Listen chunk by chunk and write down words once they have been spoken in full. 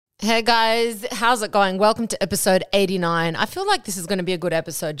Hey guys, how's it going? Welcome to episode 89. I feel like this is going to be a good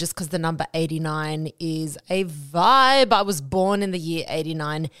episode just because the number 89 is a vibe. I was born in the year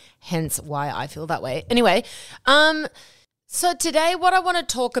 89, hence why I feel that way. Anyway, so today what I want to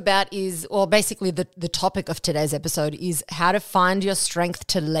talk about is, or basically the topic of today's episode is how to find your strength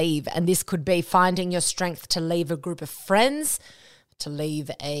to leave. And this could be finding your strength to leave a group of friends, to leave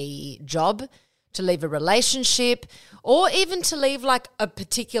a job, to leave a relationship, or even to leave like a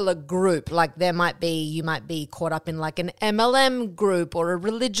particular group. Like you might be caught up in like an MLM group or a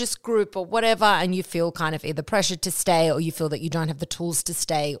religious group or whatever, and you feel kind of either pressured to stay or you feel that you don't have the tools to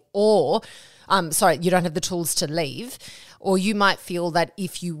stay, or you don't have the tools to leave. Or you might feel that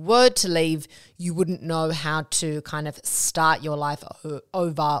if you were to leave, you wouldn't know how to kind of start your life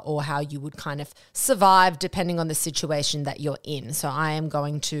over, or how you would kind of survive depending on the situation that you're in. So I am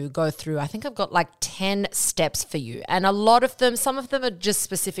going to go through, I think I've got like 10 steps for you. And some of them are just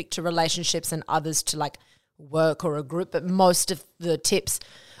specific to relationships and others to like work or a group, but most of the tips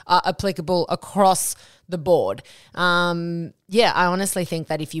are applicable across the board. I honestly think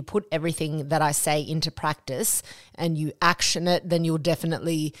that if you put everything that I say into practice and you action it, then you'll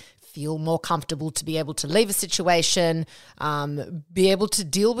definitely feel more comfortable to be able to leave a situation, be able to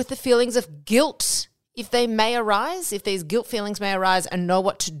deal with the feelings of guilt if these guilt feelings may arise, and know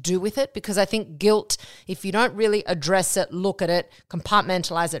what to do with it. Because I think guilt, if you don't really address it, look at it,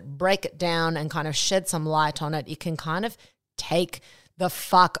 compartmentalize it, break it down and kind of shed some light on it, it can kind of take the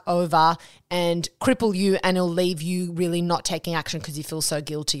fuck over and cripple you, and it'll leave you really not taking action because you feel so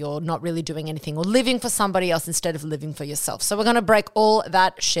guilty, or not really doing anything, or living for somebody else instead of living for yourself. So we're going to break all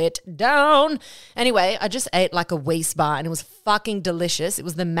that shit down. Anyway, I just ate like a Weiss bar and it was fucking delicious. It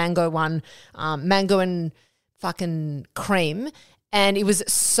was the mango one, mango and fucking cream. And it was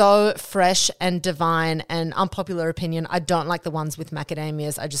so fresh and divine. And unpopular opinion, I don't like the ones with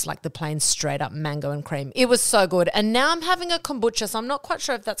macadamias. I just like the plain straight up mango and cream. It was so good. And now I'm having a kombucha, so I'm not quite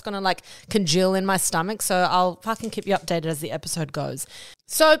sure if that's going to like congeal in my stomach. So I'll fucking keep you updated as the episode goes.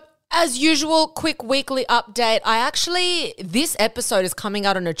 So as usual, quick weekly update. This episode is coming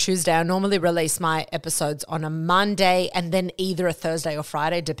out on a Tuesday. I normally release my episodes on a Monday and then either a Thursday or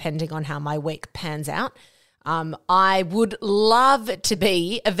Friday, depending on how my week pans out. I would love to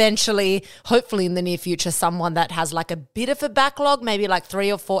be eventually, hopefully in the near future, someone that has like a bit of a backlog, maybe like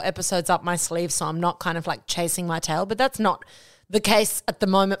 3 or 4 episodes up my sleeve, so I'm not kind of like chasing my tail. But that's not the case at the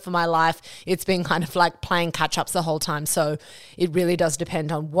moment for my life. It's been kind of like playing catch-ups the whole time. So it really does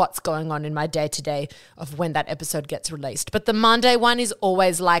depend on what's going on in my day-to-day of when that episode gets released. But the Monday one is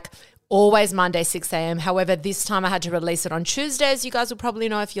always Monday, 6 a.m. However, this time I had to release it on Tuesdays. You guys will probably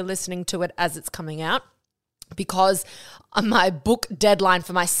know if you're listening to it as it's coming out, because my book deadline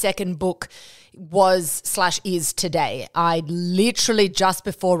for my second book is today. I literally, just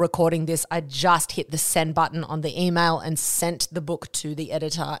before recording this, I just hit the send button on the email and sent the book to the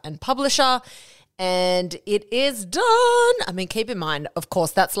editor and publisher, and it is done. I mean, keep in mind, of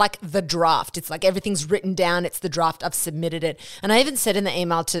course, that's like the draft. It's like everything's written down. It's the draft. I've submitted it. And I even said in the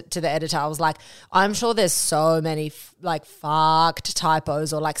email to the editor, I was like, I'm sure there's so many like fucked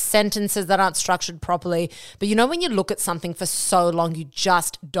typos or like sentences that aren't structured properly. But you know, when you look at something for so long, you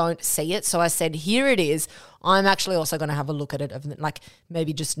just don't see it. So I said, here it is. I'm actually also going to have a look at it, like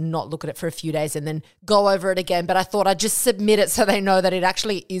maybe just not look at it for a few days and then go over it again. But I thought I'd just submit it so they know that it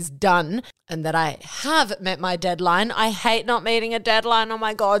actually is done and that I have met my deadline. I hate not meeting a deadline. Oh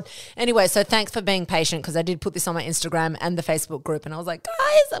my God. Anyway, so thanks for being patient, because I did put this on my Instagram and the Facebook group, and I was like,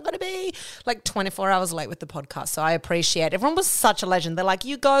 guys, I'm going to be like 24 hours late with the podcast. So I appreciate it. Everyone was such a legend. They're like,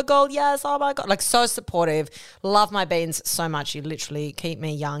 you go, girl. Yes. Oh my God. Like, so supportive. Love my beans so much. You literally keep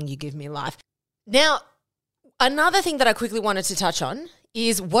me young. You give me life. Now, another thing that I quickly wanted to touch on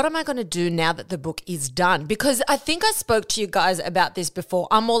is, what am I going to do now that the book is done? Because I think I spoke to you guys about this before.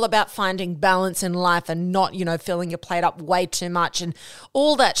 I'm all about finding balance in life and not, filling your plate up way too much and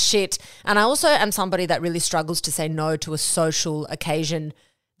all that shit. And I also am somebody that really struggles to say no to a social occasion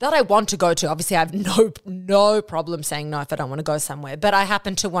that I want to go to. Obviously, I have no problem saying no if I don't want to go somewhere, but I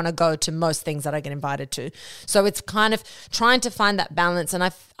happen to want to go to most things that I get invited to. So it's kind of trying to find that balance. And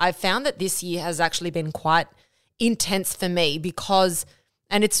I found that this year has actually been quite intense for me, because,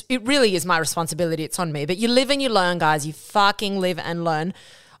 and it really is my responsibility, it's on me, but you live and you learn, guys. You fucking live and learn.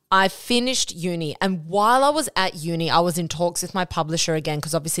 I finished uni, and while I was at uni, I was in talks with my publisher again,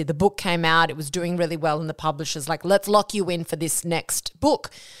 because obviously the book came out, it was doing really well, and the publisher's like, let's lock you in for this next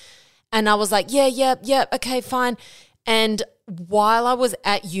book. And I was like, yeah, okay, fine. And while I was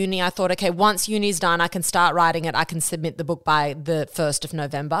at uni, I thought, okay, once uni's done, I can start writing it, I can submit the book by the 1st of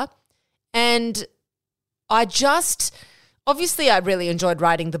November. And Obviously, I really enjoyed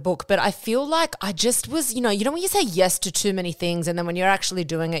writing the book, but I feel like I just was, when you say yes to too many things and then when you're actually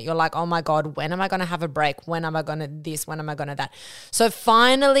doing it, you're like, oh my God, when am I going to have a break? When am I going to this? When am I going to that? So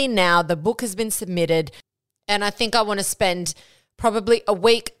finally now the book has been submitted and I think I want to spend probably a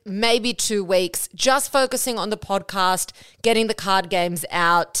week, maybe 2 weeks, just focusing on the podcast, getting the card games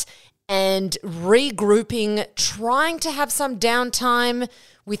out and regrouping, trying to have some downtime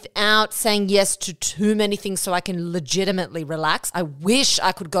without saying yes to too many things so I can legitimately relax. I wish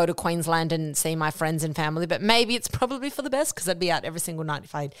I could go to Queensland and see my friends and family, but maybe it's probably for the best because I'd be out every single night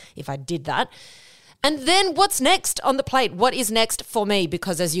if I did that. And then what's next on the plate? What is next for me?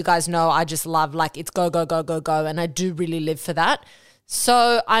 Because as you guys know, I just love it's go, go, go, go, go. And I do really live for that.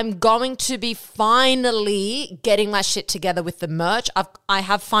 So I'm going to be finally getting my shit together with the merch. I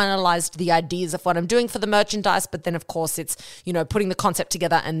have finalized the ideas of what I'm doing for the merchandise, but then of course it's, putting the concept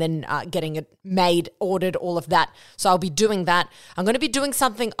together and then getting it made, ordered, all of that. So I'll be doing that. I'm going to be doing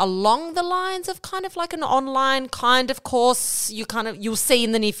something along the lines of kind of like an online kind of course. You'll see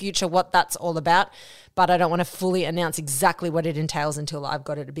in the near future what that's all about. But I don't want to fully announce exactly what it entails until I've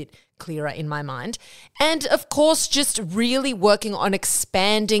got it a bit clearer in my mind. And of course, just really working on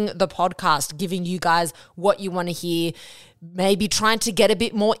expanding the podcast, giving you guys what you want to hear, maybe trying to get a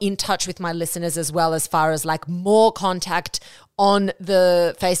bit more in touch with my listeners as well, as far as more contact on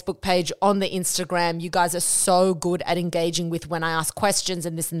the Facebook page, on the Instagram. You guys are so good at engaging with when I ask questions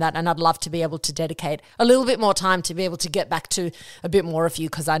and this and that, and I'd love to be able to dedicate a little bit more time to be able to get back to a bit more of you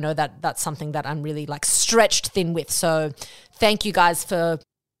because I know that that's something that I'm really stretched thin with. So thank you guys for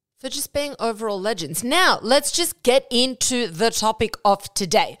just being overall legends. Now, let's just get into the topic of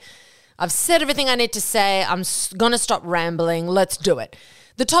today. I've said everything I need to say. I'm going to stop rambling. Let's do it.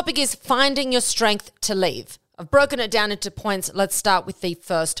 The topic is finding your strength to leave. I've broken it down into points. Let's start with the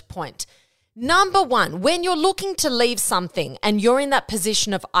first point. Number 1, when you're looking to leave something and you're in that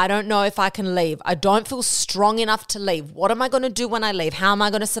position of, I don't know if I can leave. I don't feel strong enough to leave. What am I going to do when I leave? How am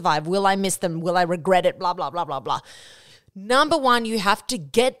I going to survive? Will I miss them? Will I regret it? Blah, blah, blah, blah, blah. Number 1, you have to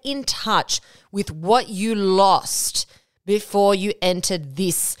get in touch with what you lost before you entered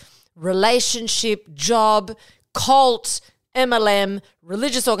this relationship, job, cult, MLM,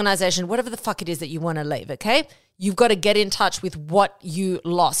 religious organization, whatever the fuck it is that you want to leave, okay? You've got to get in touch with what you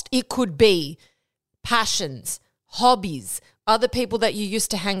lost. It could be passions, hobbies, other people that you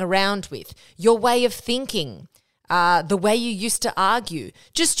used to hang around with, your way of thinking, the way you used to argue,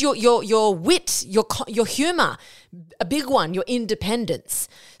 just your wit, your humor, a big one, your independence.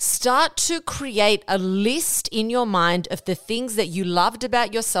 Start to create a list in your mind of the things that you loved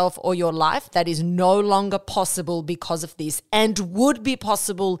about yourself or your life that is no longer possible because of this and would be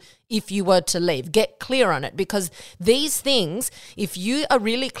possible if you were to leave. Get clear on it because these things, if you are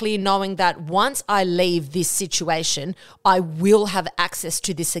really clear knowing that once I leave this situation, I will have access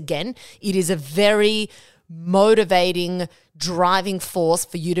to this again, it is a very motivating, driving force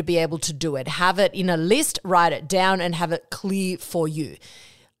for you to be able to do it. Have it in a list, write it down, and have it clear for you.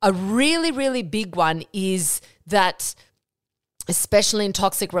 A really, really big one is that, especially in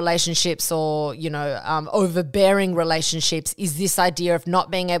toxic relationships or, overbearing relationships, is this idea of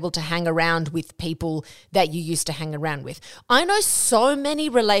not being able to hang around with people that you used to hang around with. I know so many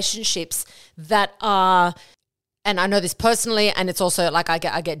relationships that are, and I know this personally, and it's also I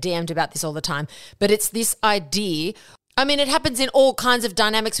get DM'd about this all the time, but it's this idea. I mean, it happens in all kinds of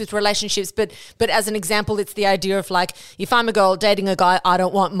dynamics with relationships, but as an example, it's the idea of if I'm a girl dating a guy, I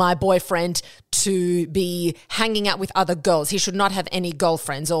don't want my boyfriend to be hanging out with other girls. He should not have any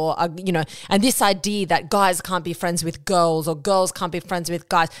girlfriends or, and this idea that guys can't be friends with girls or girls can't be friends with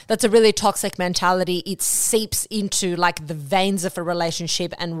guys, that's a really toxic mentality. It seeps into the veins of a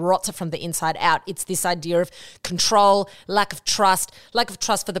relationship and rots it from the inside out. It's this idea of control, lack of trust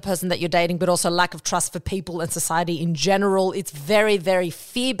for the person that you're dating, but also lack of trust for people and society in general. It's very, very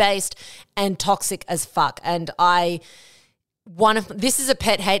fear-based and toxic as fuck. And this is a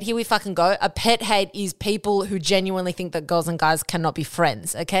pet hate. Here we fucking go. A pet hate is people who genuinely think that girls and guys cannot be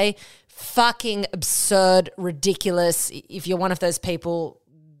friends, okay? Fucking absurd, ridiculous. If you're one of those people,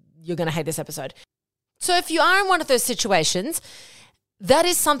 you're going to hate this episode. So if you are in one of those situations, that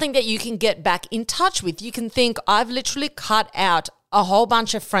is something that you can get back in touch with. You can think, I've literally cut out a whole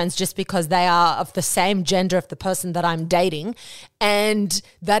bunch of friends just because they are of the same gender of the person that I'm dating. And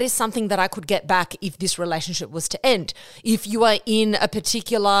that is something that I could get back if this relationship was to end. If you are in a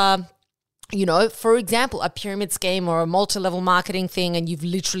particular For example, a pyramid scheme or a multi-level marketing thing, and you've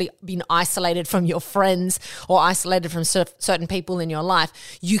literally been isolated from your friends or isolated from certain people in your life,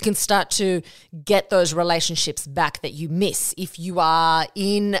 you can start to get those relationships back that you miss. If you are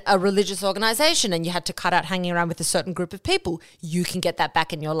in a religious organization and you had to cut out hanging around with a certain group of people, you can get that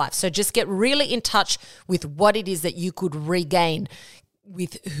back in your life. So just get really in touch with what it is that you could regain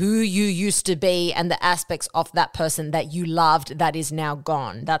with who you used to be and the aspects of that person that you loved that is now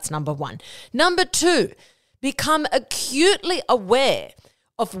gone. That's number one. Number two, become acutely aware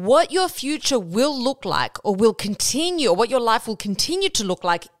of what your future will look like or will continue, or what your life will continue to look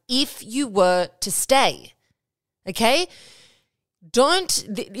like if you were to stay. Okay? Don't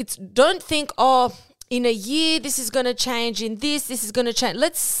think, in a year this is going to change, in this is going to change.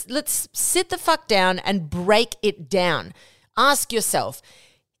 Let's sit the fuck down and break it down. Ask yourself,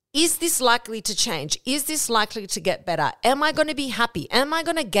 is this likely to change? Is this likely to get better? Am I going to be happy? Am I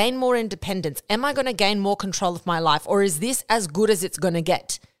going to gain more independence? Am I going to gain more control of my life? Or is this as good as it's going to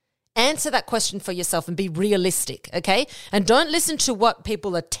get? Answer that question for yourself and be realistic, okay? And don't listen to what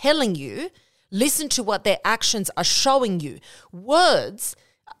people are telling you. Listen to what their actions are showing you. Words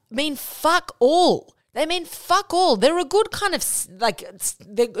mean fuck all. They mean fuck all. They're a good kind of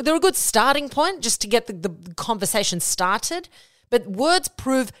they're a good starting point just to get the conversation started. But words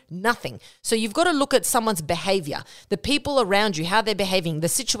prove nothing. So you've got to look at someone's behavior, the people around you, how they're behaving, the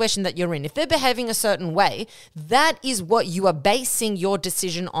situation that you're in. If they're behaving a certain way, that is what you are basing your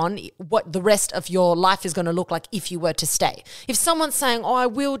decision on, what the rest of your life is going to look like if you were to stay. If someone's saying, I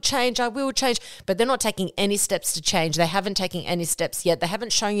will change, but they're not taking any steps to change, they haven't taken any steps yet, they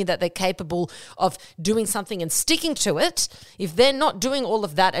haven't shown you that they're capable of doing something and sticking to it, if they're not doing all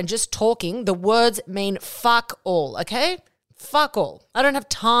of that and just talking, the words mean fuck all, okay? Fuck all. I don't have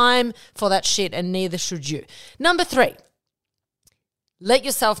time for that shit, and neither should you. Number three, let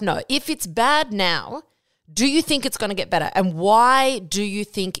yourself know. If it's bad now, do you think it's going to get better? And why do you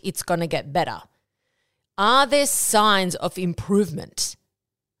think it's going to get better? Are there signs of improvement?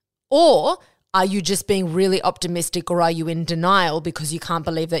 Or are you just being really optimistic, or are you in denial because you can't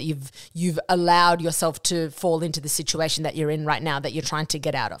believe that you've allowed yourself to fall into the situation that you're in right now that you're trying to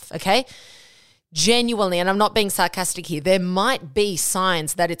get out of, okay? Genuinely, and I'm not being sarcastic here, there might be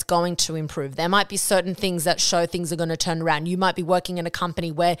signs that it's going to improve. There might be certain things that show things are going to turn around. You might be working in a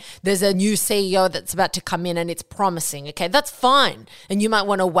company where there's a new CEO that's about to come in and it's promising, okay? That's fine. And you might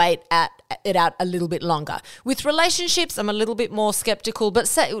want to wait it out a little bit longer. With relationships, I'm a little bit more skeptical,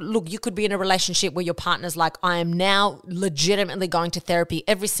 but look, you could be in a relationship where your partner's like, I am now legitimately going to therapy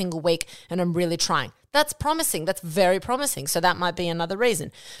every single week and I'm really trying. That's promising. That's very promising. So that might be another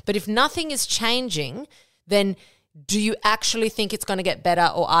reason. But if nothing is changing, then do you actually think it's going to get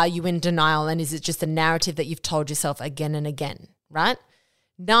better, or are you in denial, and is it just a narrative that you've told yourself again and again, right?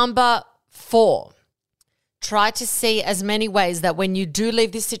 Number 4, try to see as many ways that when you do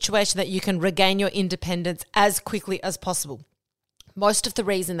leave this situation that you can regain your independence as quickly as possible. Most of the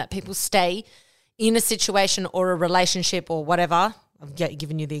reason that people stay in a situation or a relationship or whatever, I've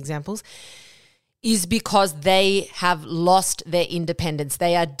given you the examples, is because they have lost their independence.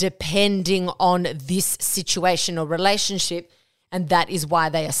 They are depending on this situation or relationship, and that is why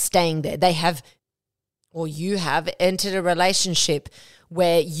they are staying there. They have, or you have, entered a relationship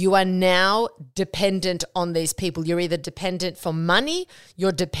where you are now dependent on these people. You're either dependent for money,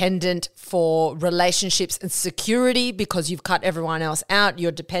 you're dependent for relationships and security because you've cut everyone else out,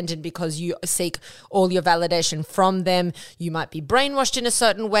 you're dependent because you seek all your validation from them, you might be brainwashed in a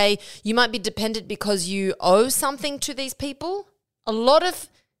certain way, you might be dependent because you owe something to these people. A lot of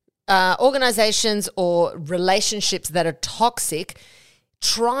organizations or relationships that are toxic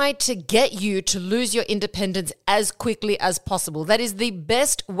try to get you to lose your independence as quickly as possible. That is the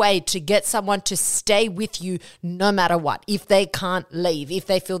best way to get someone to stay with you no matter what. If they can't leave, if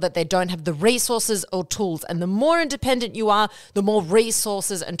they feel that they don't have the resources or tools. And the more independent you are, the more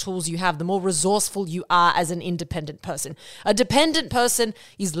resources and tools you have, the more resourceful you are as an independent person. A dependent person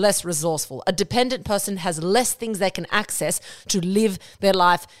is less resourceful. A dependent person has less things they can access to live their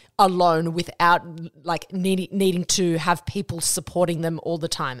life alone without needing to have people supporting them all the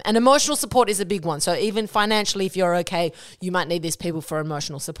time. And emotional support is a big one. So even financially, if you're okay, you might need these people for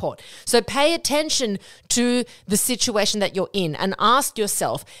emotional support. So pay attention to the situation that you're in and ask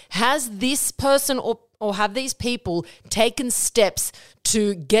yourself, has this person or have these people taken steps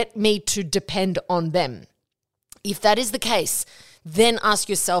to get me to depend on them? If that is the case, then ask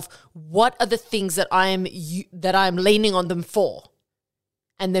yourself, what are the things that I am leaning on them for?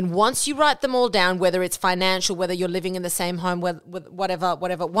 And then once you write them all down, whether it's financial, whether you're living in the same home, whatever,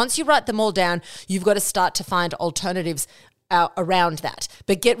 once you write them all down, you've got to start to find alternatives around that.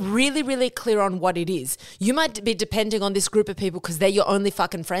 But get really, really clear on what it is. You might be depending on this group of people because they're your only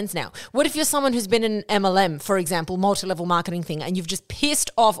fucking friends now. What if you're someone who's been in an MLM, for example, multi-level marketing thing, and you've just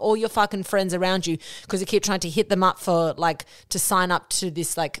pissed off all your fucking friends around you because you keep trying to hit them up for like to sign up to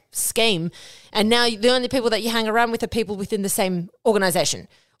this like scheme, and now the only people that you hang around with are people within the same organization?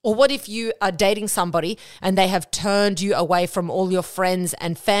 Or what if you are dating somebody and they have turned you away from all your friends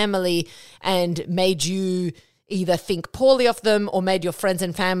and family and made you either think poorly of them or made your friends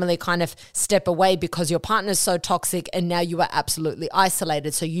and family kind of step away because your partner is so toxic and now you are absolutely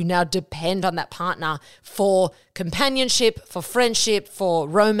isolated. So you now depend on that partner for companionship, for friendship, for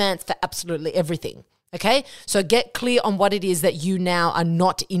romance, for absolutely everything. Okay, so get clear on what it is that you now are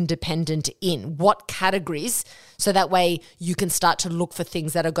not independent in, what categories, so that way you can start to look for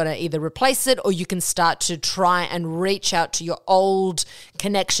things that are going to either replace it, or you can start to try and reach out to your old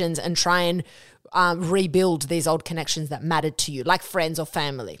connections and try and rebuild these old connections that mattered to you, like friends or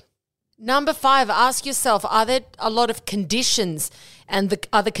family. Number 5, ask yourself, are there a lot of conditions, and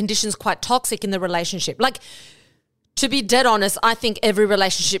are the conditions quite toxic in the relationship? Like, to be dead honest, I think every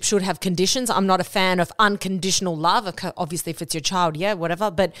relationship should have conditions. I'm not a fan of unconditional love. Obviously, if it's your child, yeah,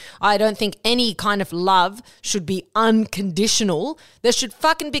 whatever. But I don't think any kind of love should be unconditional. There should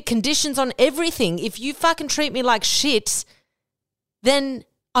fucking be conditions on everything. If you fucking treat me like shit, then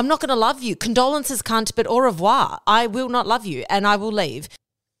I'm not going to love you. Condolences, cunt, but au revoir. I will not love you and I will leave.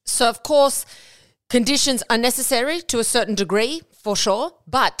 So, of course, conditions are necessary to a certain degree, for sure,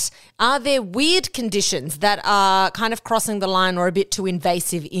 but are there weird conditions that are kind of crossing the line or a bit too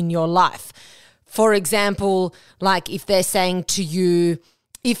invasive in your life? For example, like if they're saying to you,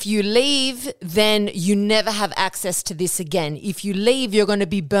 if you leave, then you never have access to this again. If you leave, you're going to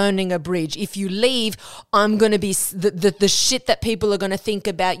be burning a bridge. If you leave, I'm going to be the shit that people are going to think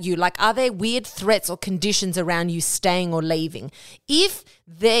about you. Like, are there weird threats or conditions around you staying or leaving? If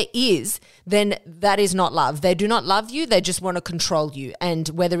there is, then that is not love. They do not love you. They just want to control you. And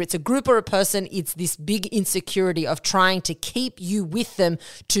whether it's a group or a person, it's this big insecurity of trying to keep you with them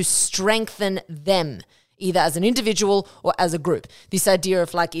to strengthen them, either as an individual or as a group. This idea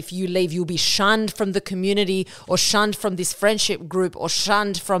of like, if you leave, you'll be shunned from the community or shunned from this friendship group or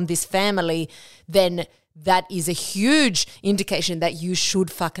shunned from this family, then that is a huge indication that you should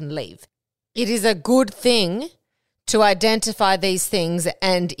fucking leave. It is a good thing to identify these things,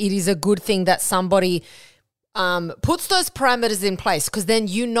 and it is a good thing that somebody puts those parameters in place, because then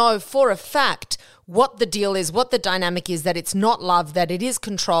you know for a fact what the deal is, what the dynamic is, that it's not love, that it is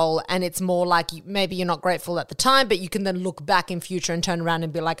control, and it's more like maybe you're not grateful at the time, but you can then look back in future and turn around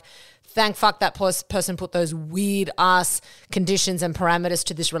and be like, thank fuck that person put those weird ass conditions and parameters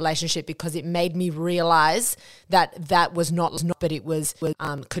to this relationship, because it made me realize that that was not, but it was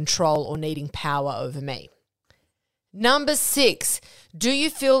control or needing power over me. Number 6, do you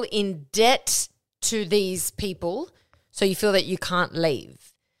feel in debt to these people so you feel that you can't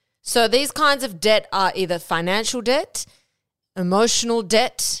leave? So these kinds of debt are either financial debt, emotional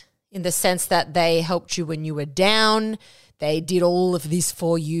debt, in the sense that they helped you when you were down, they did all of this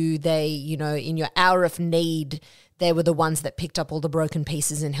for you, they, you know, in your hour of need, they were the ones that picked up all the broken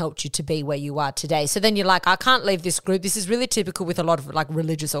pieces and helped you to be where you are today. So then you're like, I can't leave this group. This is really typical with a lot of like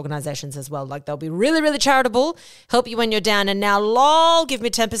religious organizations as well. Like they'll be really, really charitable, help you when you're down, and now lol, give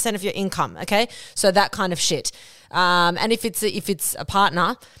me 10% of your income. Okay. So that kind of shit. And if it's a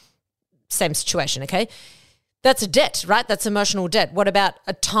partner, same situation. Okay. That's a debt, right? That's emotional debt. What about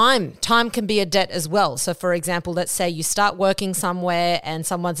a time? Time can be a debt as well. So for example, let's say you start working somewhere and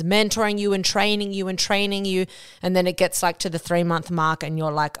someone's mentoring you and training you, and then it gets like to the 3-month mark and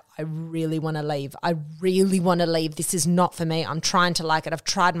you're like, I really want to leave. I really want to leave. This is not for me. I'm trying to like it. I've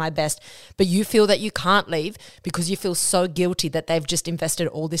tried my best. But you feel that you can't leave because you feel so guilty that they've just invested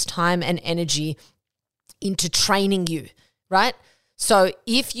all this time and energy into training you, right? So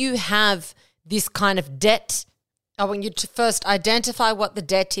if you have this kind of debt, I want you to first identify what the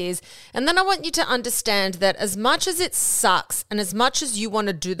debt is, and then I want you to understand that as much as it sucks and as much as you want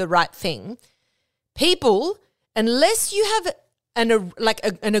to do the right thing, people, unless you have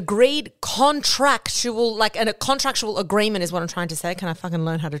an agreed contractual, a contractual agreement is what I'm trying to say. Can I fucking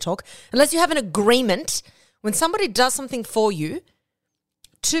learn how to talk? Unless you have an agreement, when somebody does something for you,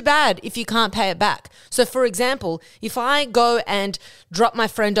 too bad if you can't pay it back. So for example, if I go and drop my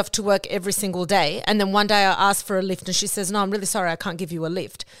friend off to work every single day and then one day I ask for a lift and she says, no, I'm really sorry, I can't give you a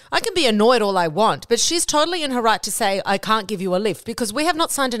lift. I can be annoyed all I want, but she's totally in her right to say, I can't give you a lift, because we have not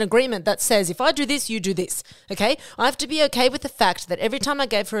signed an agreement that says if I do this, you do this, okay? I have to be okay with the fact that every time I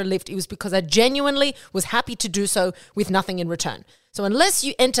gave her a lift, it was because I genuinely was happy to do so with nothing in return. So unless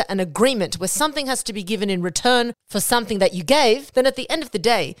you enter an agreement where something has to be given in return for something that you gave, then at the end of the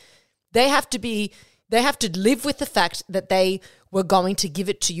day, they have to live with the fact that they were going to give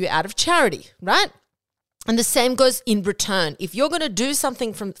it to you out of charity, right? And the same goes in return. If you're going to do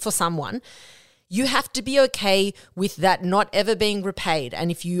something for someone, you have to be okay with that not ever being repaid. And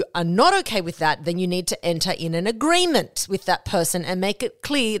if you are not okay with that, then you need to enter in an agreement with that person and make it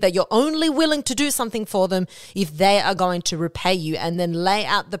clear that you're only willing to do something for them if they are going to repay you, and then lay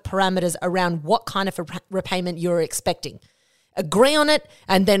out the parameters around what kind of repayment you're expecting. Agree on it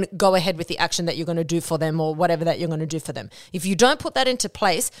and then go ahead with the action that you're going to do for them or whatever that you're going to do for them. If you don't put that into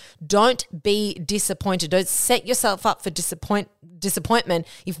place, don't be disappointed. Don't set yourself up for disappointment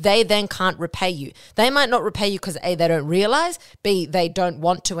if they then can't repay you. They might not repay you because A, they don't realize, B, they don't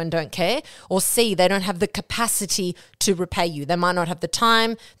want to and don't care, or C, they don't have the capacity to repay you. They might not have the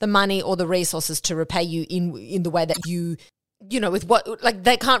time, the money, or the resources to repay you in the way that you know, with what, like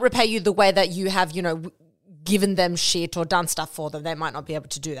they can't repay you the way that you have, you know, given them shit or done stuff for them. They might not be able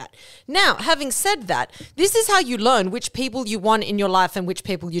to do that. Now, having said that, this is how you learn which people you want in your life and which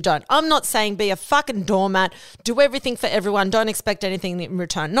people you don't. I'm not saying be a fucking doormat, do everything for everyone, don't expect anything in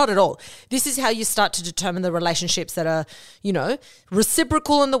return. Not at all. This is how you start to determine the relationships that are, you know,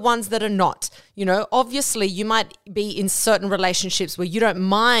 reciprocal and the ones that are not. You know, obviously you might be in certain relationships where you don't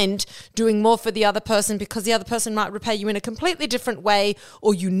mind doing more for the other person because the other person might repay you in a completely different way,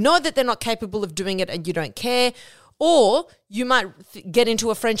 or you know that they're not capable of doing it and you don't care. Or you might get into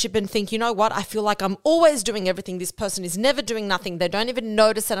a friendship and think, you know what, I feel like I'm always doing everything. This person is never doing nothing. They don't even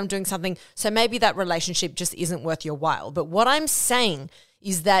notice that I'm doing something. So maybe that relationship just isn't worth your while. But what I'm saying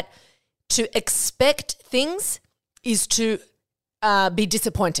is that to expect things is to be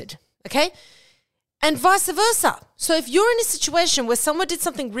disappointed, okay? And vice versa. So if you're in a situation where someone did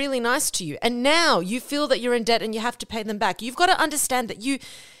something really nice to you and now you feel that you're in debt and you have to pay them back, you've got to understand that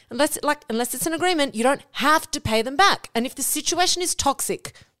unless it's an agreement, you don't have to pay them back. And if the situation is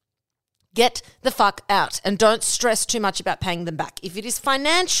toxic, get the fuck out and don't stress too much about paying them back. If it is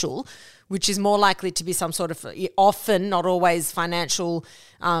financial, which is more likely to be some sort of, often, not always, financial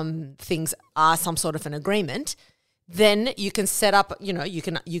things are some sort of an agreement, then you can set up, you know, you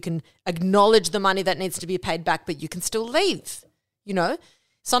can acknowledge the money that needs to be paid back, but you can still leave, you know.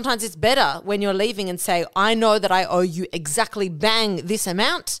 Sometimes it's better when you're leaving and say, I know that I owe you exactly bang this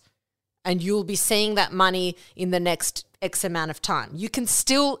amount, and you'll be seeing that money in the next X amount of time. You can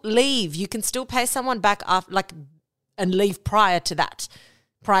still leave. You can still pay someone back and leave prior to that,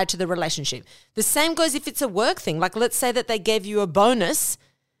 prior to the relationship. The same goes if it's a work thing. Like, let's say that they gave you a bonus,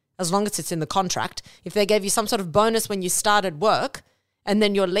 as long as it's in the contract. If they gave you some sort of bonus when you started work and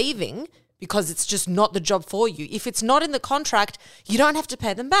then you're leaving because it's just not the job for you, if it's not in the contract, you don't have to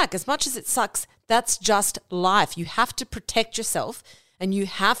pay them back. As much as it sucks, that's just life. You have to protect yourself and you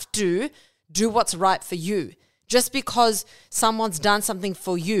have to do what's right for you. Just because someone's done something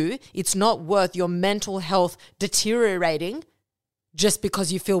for you, it's not worth your mental health deteriorating just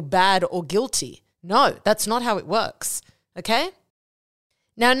because you feel bad or guilty. No, that's not how it works, okay?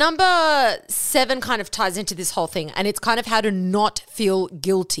 Now, number 7 kind of ties into this whole thing, and it's kind of how to not feel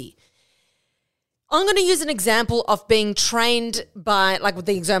guilty. I'm going to use an example of being trained by, like with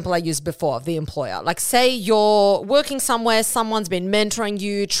the example I used before of the employer. Like, say you're working somewhere, someone's been mentoring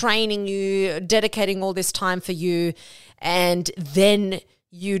you, training you, dedicating all this time for you, and then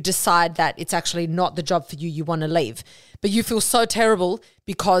you decide that it's actually not the job for you, you want to leave. But you feel so terrible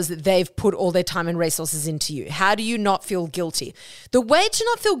because they've put all their time and resources into you. How do you not feel guilty? The way to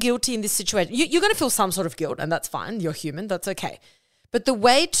not feel guilty in this situation, you're going to feel some sort of guilt, and that's fine. You're human. That's okay. But the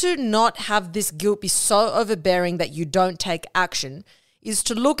way to not have this guilt be so overbearing that you don't take action is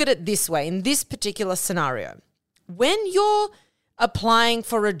to look at it this way. In this particular scenario, when you're applying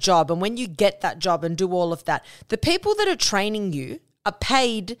for a job and when you get that job and do all of that, the people that are training you are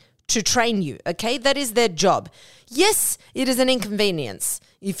paid to train you, okay? That is their job. Yes, it is an inconvenience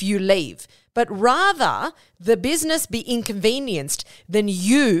if you leave, but rather the business be inconvenienced than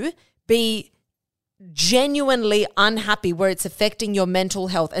you be genuinely unhappy where it's affecting your mental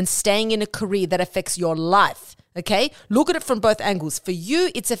health and staying in a career that affects your life, okay? Look at it from both angles. For you,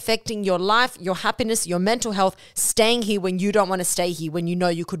 it's affecting your life, your happiness, your mental health, staying here when you don't want to stay here, when you know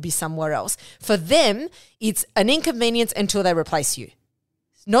you could be somewhere else. For them, it's an inconvenience until they replace you.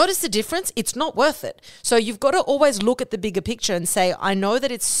 Notice the difference? It's not worth it. So you've got to always look at the bigger picture and say, I know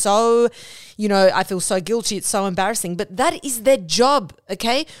that it's so, I feel so guilty, it's so embarrassing, but that is their job,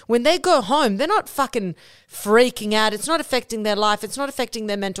 okay? When they go home, they're not fucking freaking out. It's not affecting their life. It's not affecting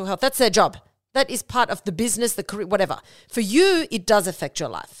their mental health. That's their job. That is part of the business, the career, whatever. For you, it does affect your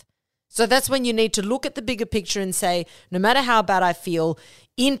life. So that's when you need to look at the bigger picture and say, no matter how bad I feel,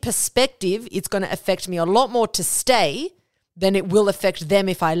 in perspective, it's going to affect me a lot more to stay than it will affect them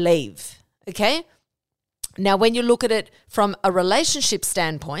if I leave. Okay? Now, when you look at it from a relationship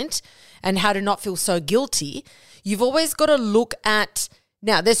standpoint and how to not feel so guilty, you've always got to look at,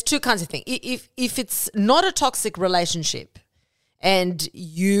 now there's two kinds of things. If it's not a toxic relationship and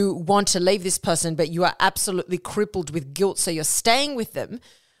you want to leave this person, but you are absolutely crippled with guilt, so you're staying with them,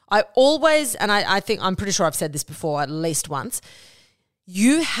 I always, and I think, I'm pretty sure I've said this before at least once,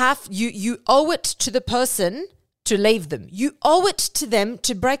 you owe it to the person to leave them. You owe it to them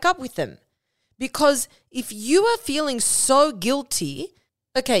to break up with them. Because if you are feeling so guilty,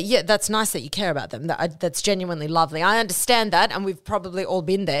 okay, yeah, that's nice that you care about them. That's genuinely lovely. I understand that, and we've probably all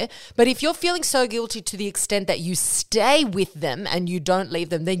been there. But if you're feeling so guilty to the extent that you stay with them and you don't leave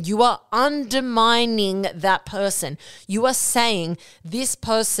them, then you are undermining that person. You are saying this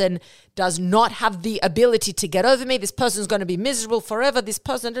person does not have the ability to get over me. This person's going to be miserable forever. This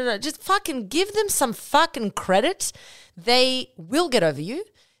person, just fucking give them some fucking credit. They will get over you.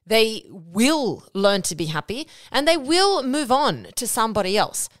 They will learn to be happy and they will move on to somebody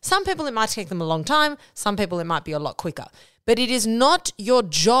else. Some people, it might take them a long time. Some people, it might be a lot quicker. But it is not your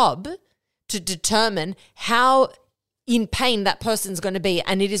job to determine how in pain that person's going to be.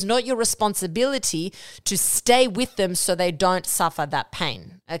 And it is not your responsibility to stay with them so they don't suffer that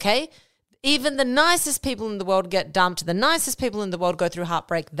pain. Okay? Even the nicest people in the world get dumped. The nicest people in the world go through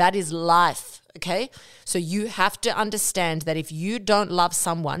heartbreak. That is life, okay? So you have to understand that if you don't love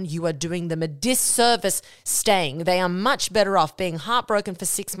someone, you are doing them a disservice staying. They are much better off being heartbroken for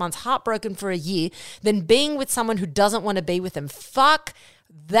 6 months, heartbroken for a year, than being with someone who doesn't want to be with them. Fuck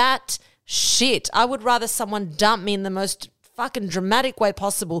that shit. I would rather someone dump me in the most fucking dramatic way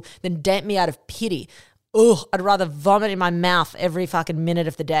possible than dump me out of pity. Ugh, I'd rather vomit in my mouth every fucking minute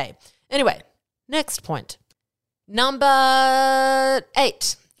of the day. Anyway, next point. Number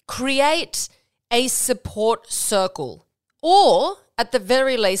 8, create a support circle. Or, at the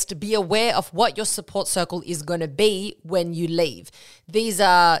very least, be aware of what your support circle is going to be when you leave.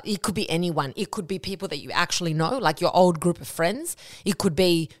 It could be anyone. It could be people that you actually know, like your old group of friends. It could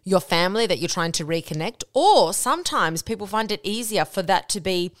be your family that you're trying to reconnect. Or sometimes people find it easier for that to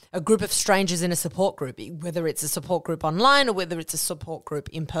be a group of strangers in a support group, whether it's a support group online or whether it's a support group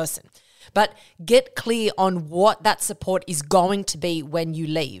in person. But get clear on what that support is going to be when you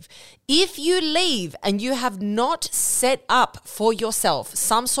leave. If you leave and you have not set up for yourself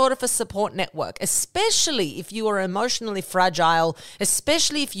some sort of a support network, especially if you are emotionally fragile,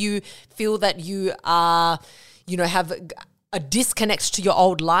 especially if you feel that you are, have a disconnect to your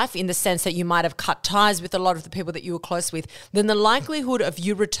old life in the sense that you might have cut ties with a lot of the people that you were close with, then the likelihood of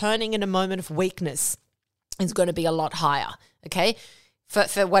you returning in a moment of weakness is going to be a lot higher, okay?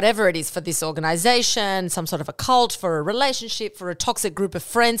 For whatever it is, for this organization, some sort of a cult, for a relationship, for a toxic group of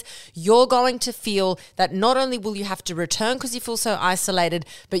friends, you're going to feel that not only will you have to return because you feel so isolated,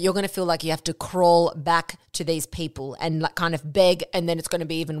 but you're going to feel like you have to crawl back to these people and like kind of beg, and then it's going to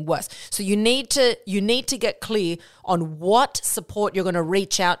be even worse. So you need to get clear on what support you're going to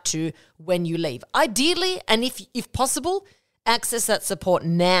reach out to when you leave. Ideally, and if possible, access that support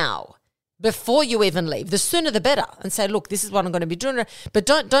now, before you even leave. The sooner the better. And say, look, this is what I'm going to be doing. But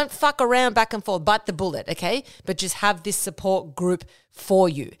don't fuck around back and forth. Bite the bullet, okay? But just have this support group for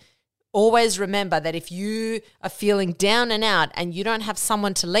you. Always remember that if you are feeling down and out and you don't have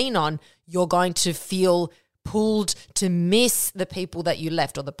someone to lean on, you're going to feel pulled to miss the people that you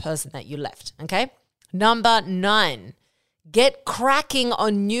left or the person that you left, okay? Number 9. Get cracking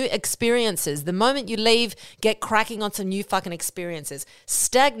on new experiences. The moment you leave, get cracking on some new fucking experiences.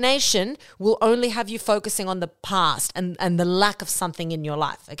 Stagnation will only have you focusing on the past and the lack of something in your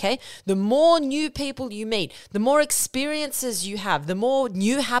life, okay? The more new people you meet, the more experiences you have, the more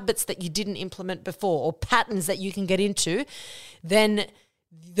new habits that you didn't implement before or patterns that you can get into, then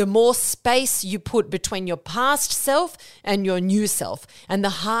the more space you put between your past self and your new self, and the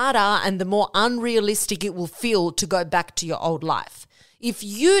harder and the more unrealistic it will feel to go back to your old life. If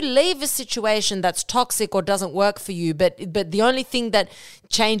you leave a situation that's toxic or doesn't work for you, but the only thing that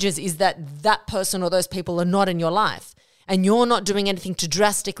changes is that person or those people are not in your life, and you're not doing anything to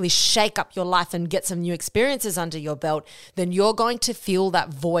drastically shake up your life and get some new experiences under your belt, then you're going to feel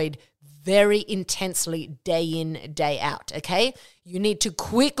that void very intensely day in, day out, okay? You need to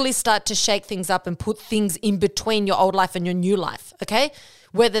quickly start to shake things up and put things in between your old life and your new life, okay?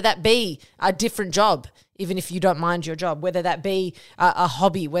 Whether that be a different job, even if you don't mind your job, whether that be a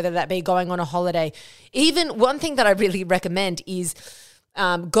hobby, whether that be going on a holiday. Even one thing that I really recommend is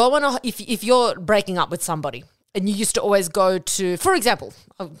go on if you're breaking up with somebody and you used to always go to, for example,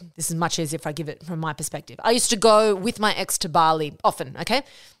 this is much easier if I give it from my perspective. I used to go with my ex to Bali often, okay?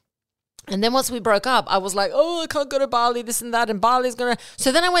 And then once we broke up, I was like, oh, I can't go to Bali, this and that, and Bali's going to...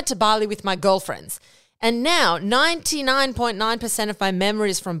 So then I went to Bali with my girlfriends. And now 99.9% of my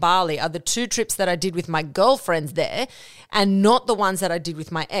memories from Bali are the 2 trips that I did with my girlfriends there and not the ones that I did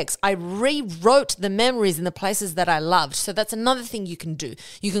with my ex. I rewrote the memories in the places that I loved. So that's another thing you can do.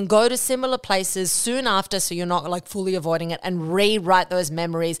 You can go to similar places soon after so you're not like fully avoiding it and rewrite those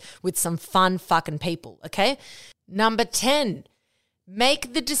memories with some fun fucking people, okay? Number 10,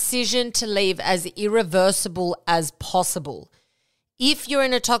 make the decision to leave as irreversible as possible. If you're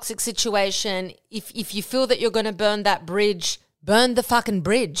in a toxic situation, if you feel that you're going to burn that bridge, burn the fucking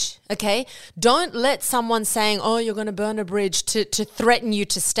bridge, okay? Don't let someone saying, oh, you're going to burn a bridge to threaten you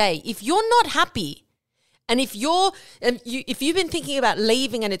to stay. If you're not happy and if you've been thinking about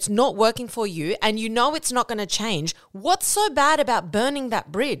leaving and it's not working for you and you know it's not going to change, what's so bad about burning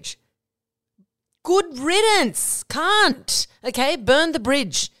that bridge? Good riddance. Can't, okay? Burn the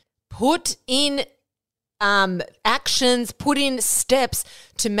bridge. Put in actions, put in steps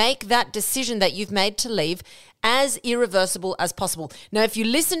to make that decision that you've made to leave as irreversible as possible. Now, if you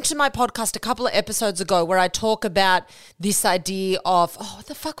listen to my podcast a couple of episodes ago where I talk about this idea of, what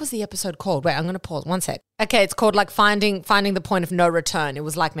the fuck was the episode called? Wait, I'm going to pause. One sec. Okay, it's called like finding the point of no return. It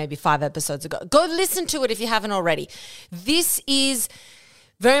was like maybe 5 episodes ago. Go listen to it if you haven't already. This is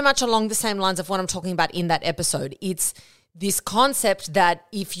very much along the same lines of what I'm talking about in that episode. It's this concept that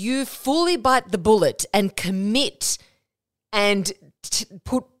if you fully bite the bullet and commit and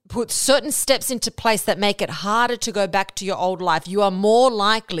put certain steps into place that make it harder to go back to your old life, you are more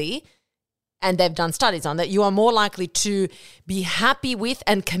likely, and they've done studies on that, you are more likely to be happy with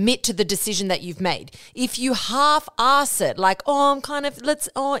and commit to the decision that you've made. If you half-ass it, like,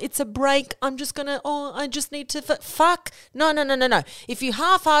 it's a break, I'm just going to, I just need to, fuck. No. If you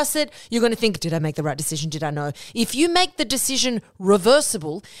half-ass it, you're going to think, did I make the right decision? Did I know? If you make the decision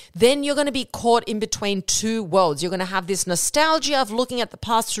reversible, then you're going to be caught in between 2 worlds. You're going to have this nostalgia of looking at the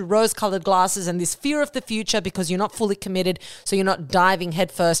past through rose-colored glasses and this fear of the future because you're not fully committed, so you're not diving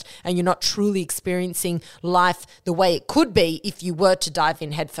headfirst and you're not truly experiencing life the way it could be if you were to dive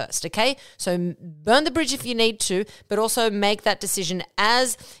in headfirst, okay? So burn the bridge if you need to, but also make that decision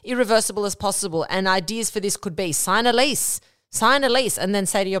as irreversible as possible. And ideas for this could be sign a lease and then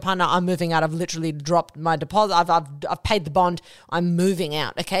say to your partner, I'm moving out. I've literally dropped my deposit. I've paid the bond. I'm moving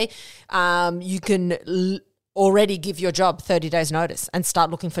out, okay? You can already give your job 30 days notice and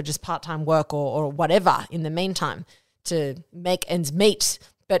start looking for just part-time work or whatever in the meantime to make ends meet,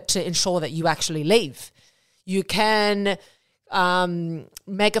 but to ensure that you actually leave. You can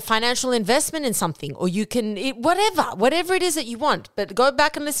make a financial investment in something, or you can, whatever it is that you want. But go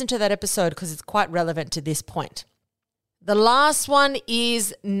back and listen to that episode because it's quite relevant to this point. The last one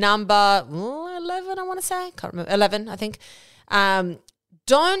is number 11, I want to say. Can't remember. 11, I think.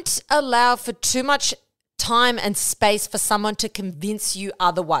 Don't allow for too much time and space for someone to convince you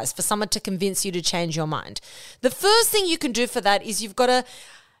otherwise, for someone to convince you to change your mind. The first thing you can do for that is you've got to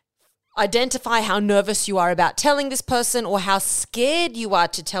identify how nervous you are about telling this person or how scared you are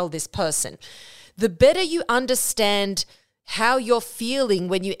to tell this person. The better you understand how you're feeling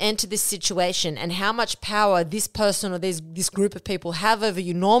when you enter this situation and how much power this person or this group of people have over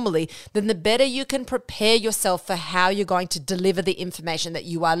you normally, then the better you can prepare yourself for how you're going to deliver the information that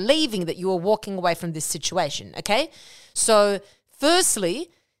you are leaving, that you are walking away from this situation, okay? So firstly,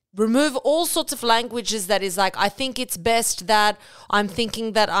 remove all sorts of languages that is like, I think it's best that, I'm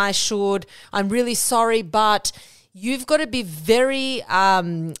thinking that I should, I'm really sorry, but you've got to be very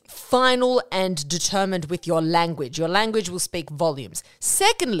final and determined with your language. Your language will speak volumes.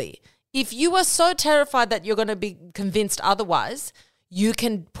 Secondly, if you are so terrified that you're going to be convinced otherwise, you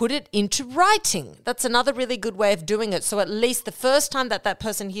can put it into writing. That's another really good way of doing it. So at least the first time that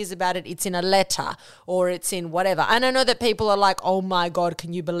person hears about it, it's in a letter or it's in whatever. And I know that people are like, oh my God,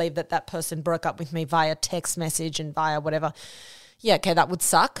 can you believe that person broke up with me via text message and via whatever? Yeah, okay, that would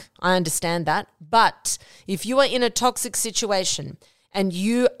suck. I understand that. But if you are in a toxic situation and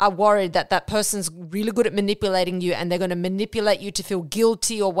you are worried that person's really good at manipulating you and they're going to manipulate you to feel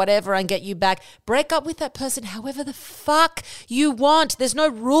guilty or whatever and get you back, break up with that person however the fuck you want. There's no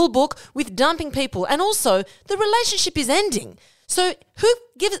rule book with dumping people. And also, the relationship is ending. So who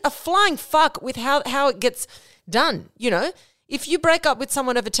gives a flying fuck with how it gets done, you know? If you break up with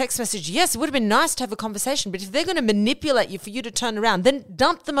someone over text message, yes, it would have been nice to have a conversation, but if they're going to manipulate you for you to turn around, then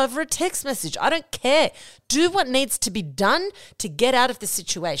dump them over a text message. I don't care. Do what needs to be done to get out of the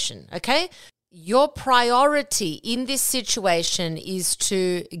situation, okay? Your priority in this situation is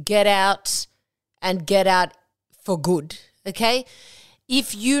to get out and get out for good, okay?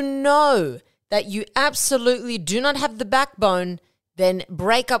 If you know that you absolutely do not have the backbone, then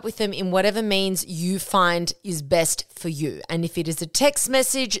break up with them in whatever means you find is best for you. And if it is a text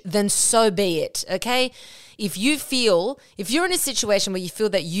message, then so be it, okay? If you're in a situation where you feel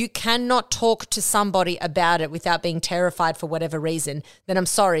that you cannot talk to somebody about it without being terrified for whatever reason, then I'm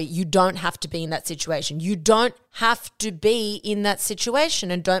sorry, you don't have to be in that situation. You don't have to be in that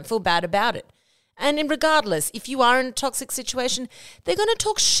situation, and don't feel bad about it. And regardless, if you are in a toxic situation, they're going to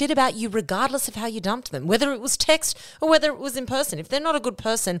talk shit about you regardless of how you dumped them, whether it was text or whether it was in person. If they're not a good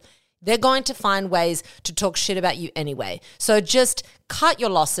person, they're going to find ways to talk shit about you anyway. So just cut your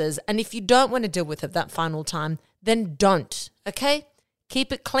losses. And if you don't want to deal with it that final time, then don't, okay?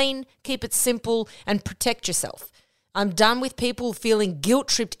 Keep it clean, keep it simple, and protect yourself. I'm done with people feeling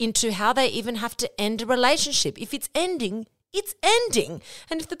guilt-tripped into how they even have to end a relationship. If it's ending, it's ending.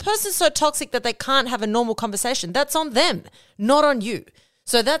 And if the person's so toxic that they can't have a normal conversation, that's on them, not on you.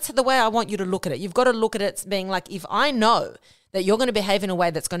 So that's the way I want you to look at it. You've got to look at it as being like, if I know that you're going to behave in a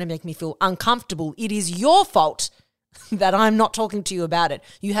way that's going to make me feel uncomfortable, it is your fault that I'm not talking to you about it.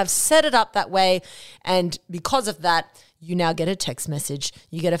 You have set it up that way, and because of that, you now get a text message.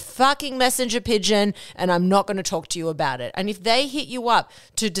 You get a fucking messenger pigeon, and I'm not going to talk to you about it. And if they hit you up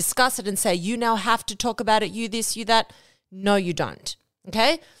to discuss it and say, you now have to talk about it, you this, you that, no, you don't,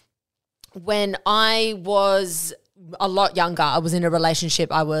 okay? When I was a lot younger, I was in a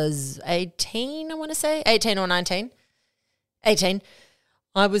relationship. I was 18, I want to say, 18 or 19. 18.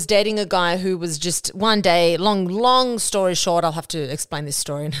 I was dating a guy who was just one day, long story short, I'll have to explain this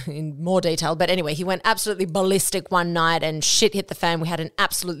story in more detail. But anyway, he went absolutely ballistic one night and shit hit the fan. We had an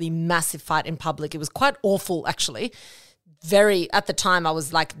absolutely massive fight in public. It was quite awful, actually. At the time, I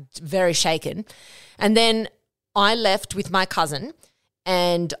was like very shaken. And then I left with my cousin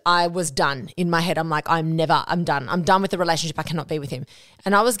and I was done in my head. I'm like, I'm done. I'm done with the relationship. I cannot be with him.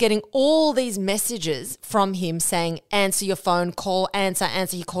 And I was getting all these messages from him saying, answer your phone, call, answer.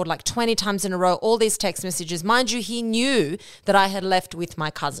 He called like 20 times in a row, all these text messages. Mind you, he knew that I had left with my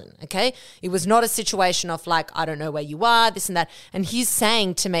cousin, okay? It was not a situation of like, I don't know where you are, this and that. And he's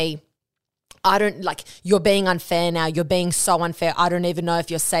saying to me, you're being unfair now. You're being so unfair. I don't even know if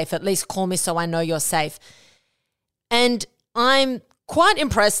you're safe. At least call me so I know you're safe. And I'm quite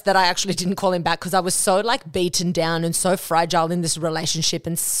impressed that I actually didn't call him back because I was so like beaten down and so fragile in this relationship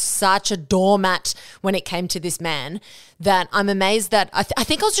and such a doormat when it came to this man that I'm amazed that I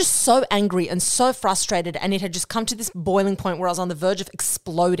think I was just so angry and so frustrated, and it had just come to this boiling point where I was on the verge of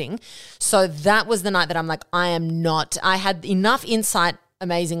exploding. So that was the night that I'm like, I had enough insight,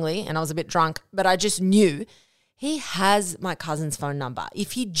 amazingly, and I was a bit drunk, but I just knew he has my cousin's phone number.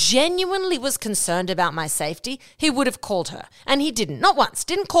 If he genuinely was concerned about my safety, he would have called her. And he didn't. Not once.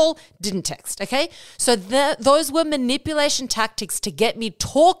 Didn't call, didn't text, okay? So those were manipulation tactics to get me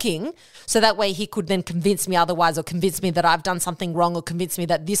talking so that way he could then convince me otherwise, or convince me that I've done something wrong, or convince me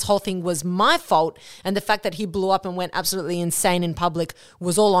that this whole thing was my fault, and the fact that he blew up and went absolutely insane in public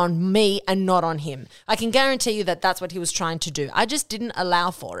was all on me and not on him. I can guarantee you that that's what he was trying to do. I just didn't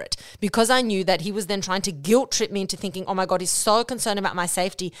allow for it because I knew that he was then trying to guilt trip me into thinking, oh my God, he's so concerned about my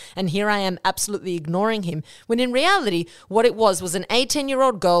safety, and here I am absolutely ignoring him. When in reality, what it was an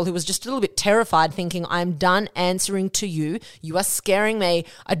 18-year-old girl who was just a little bit terrified, thinking, I'm done answering to you. You are scaring me.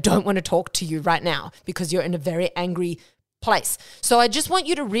 I don't want to talk to you right now because you're in a very angry place. So I just want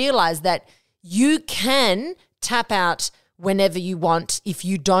you to realize that you can tap out whenever you want if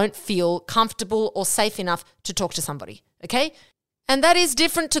you don't feel comfortable or safe enough to talk to somebody, okay? And that is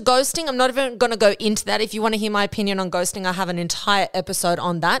different to ghosting. I'm not even going to go into that. If you want to hear my opinion on ghosting, I have an entire episode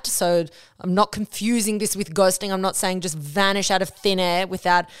on that. So I'm not confusing this with ghosting. I'm not saying just vanish out of thin air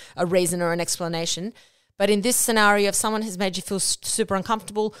without a reason or an explanation. But in this scenario, if someone has made you feel super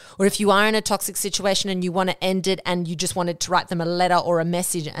uncomfortable, or if you are in a toxic situation and you want to end it and you just wanted to write them a letter or a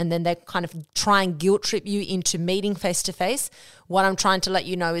message and then they kind of try and guilt trip you into meeting face to face, what I'm trying to let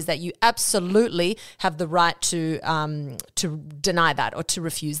you know is that you absolutely have the right to deny that or to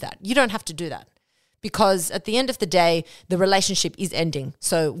refuse that. You don't have to do that. Because at the end of the day, the relationship is ending.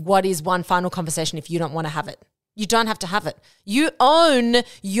 So what is one final conversation if you don't want to have it? You don't have to have it. You own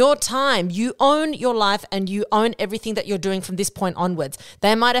your time. You own your life, and you own everything that you're doing from this point onwards.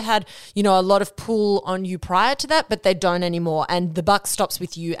 They might have had, a lot of pull on you prior to that, but they don't anymore. And the buck stops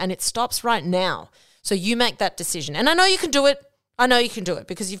with you, and it stops right now. So you make that decision. And I know you can do it. I know you can do it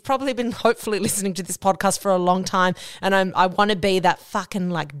because you've probably been hopefully listening to this podcast for a long time, and I want to be that fucking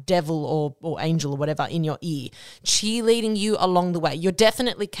like devil or angel or whatever in your ear, cheerleading you along the way. You're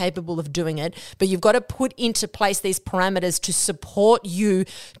definitely capable of doing it, but you've got to put into place these parameters to support you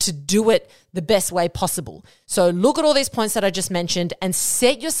to do it the best way possible. So look at all these points that I just mentioned and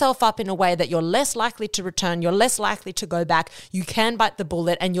set yourself up in a way that you're less likely to return, you're less likely to go back, you can bite the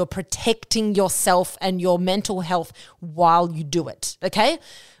bullet, and you're protecting yourself and your mental health while you do it, okay?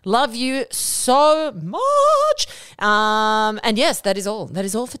 Love you so much. And yes, that is all. That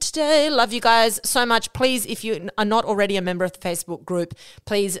is all for today. Love you guys so much. Please, if you are not already a member of the Facebook group,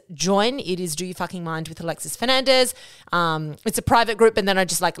 please join. It is Do You Fucking Mind with Alexis Fernandez. It's a private group, and then I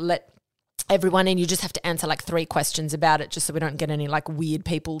just let everyone in. You just have to answer 3 questions about it, just so we don't get any weird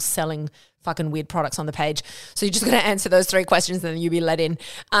people selling fucking weird products on the page. So you're just going to answer those 3 questions and then you'll be let in.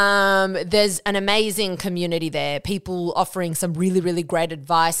 There's an amazing community there, people offering some really, really great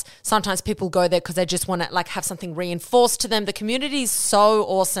advice. Sometimes people go there because they just want to have something reinforced to them. The community is so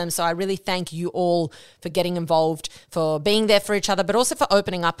awesome. So I really thank you all for getting involved, for being there for each other, but also for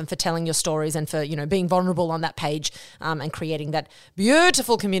opening up and for telling your stories and for, being vulnerable on that page and creating that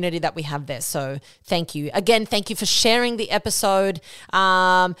beautiful community that we have there. So thank you. Again, thank you for sharing the episode.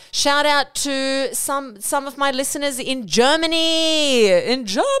 Shout out to some of my listeners in Germany.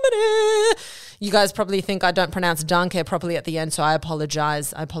 You guys probably think I don't pronounce Danke properly at the end, so I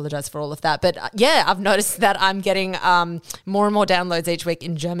apologize. I apologize for all of that. But yeah, I've noticed that I'm getting more and more downloads each week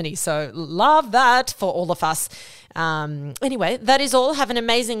in Germany. So love that for all of us. Anyway, that is all. Have an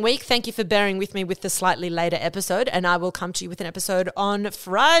amazing week. Thank you for bearing with me with the slightly later episode, and I will come to you with an episode on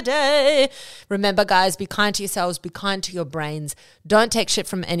Friday. Remember, guys, be kind to yourselves, be kind to your brains. Don't take shit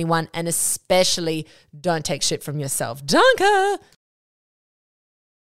from anyone, and especially don't take shit from yourself. Danke!